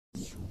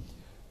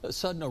A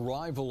sudden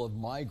arrival of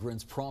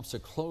migrants prompts a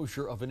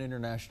closure of an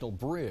international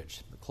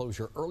bridge. The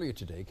closure earlier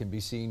today can be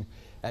seen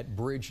at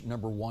Bridge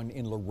number 1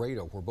 in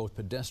Laredo, where both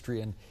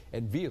pedestrian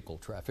and vehicle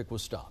traffic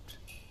was stopped.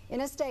 In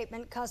a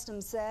statement,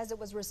 Customs says it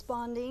was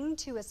responding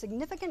to a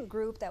significant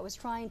group that was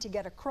trying to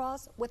get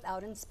across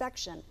without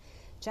inspection.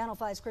 Channel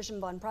 5's Christian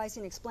Von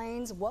Preissing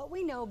explains what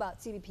we know about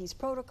CBP's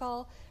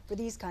protocol for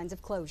these kinds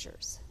of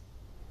closures.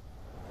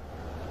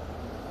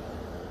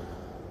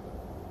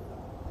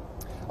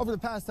 Over the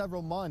past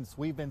several months,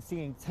 we've been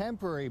seeing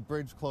temporary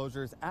bridge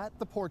closures at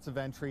the ports of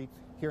entry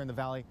here in the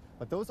valley,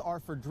 but those are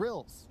for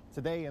drills.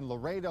 Today in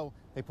Laredo,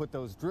 they put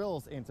those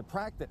drills into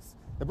practice.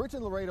 The bridge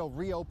in Laredo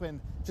reopened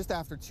just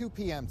after 2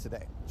 p.m.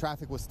 today.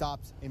 Traffic was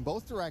stopped in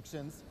both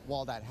directions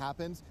while that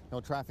happened.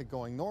 No traffic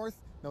going north,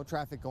 no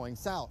traffic going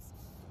south.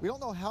 We don't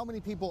know how many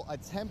people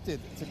attempted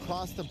to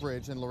cross the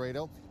bridge in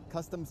Laredo.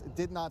 Customs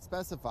did not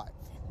specify.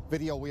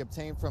 Video we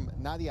obtained from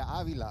Nadia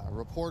Avila, a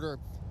reporter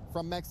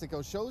from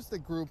Mexico, shows a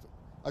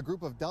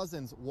group of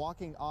dozens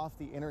walking off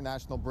the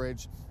international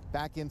bridge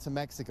back into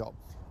Mexico.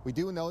 We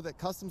do know that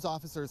customs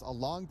officers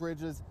along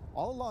bridges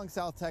all along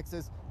South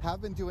Texas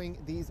have been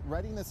doing these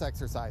readiness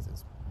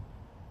exercises.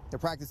 They're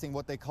practicing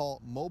what they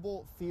call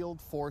mobile field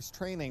force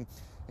training,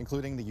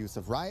 including the use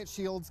of riot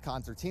shields,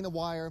 concertina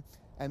wire,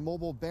 and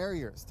mobile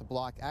barriers to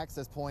block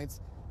access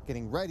points,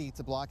 getting ready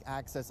to block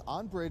access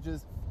on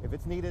bridges if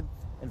it's needed.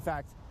 In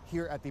fact,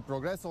 here at the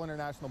Progreso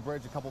International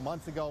Bridge a couple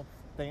months ago,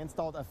 they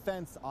installed a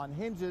fence on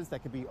hinges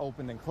that could be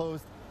opened and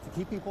closed to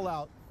keep people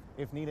out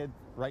if needed.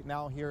 Right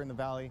now here in the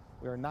valley,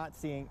 we are not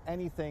seeing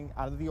anything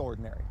out of the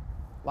ordinary.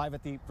 Live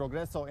at the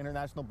Progreso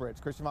International Bridge,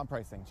 Christian Von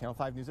Preissing, Channel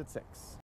 5 News at 6.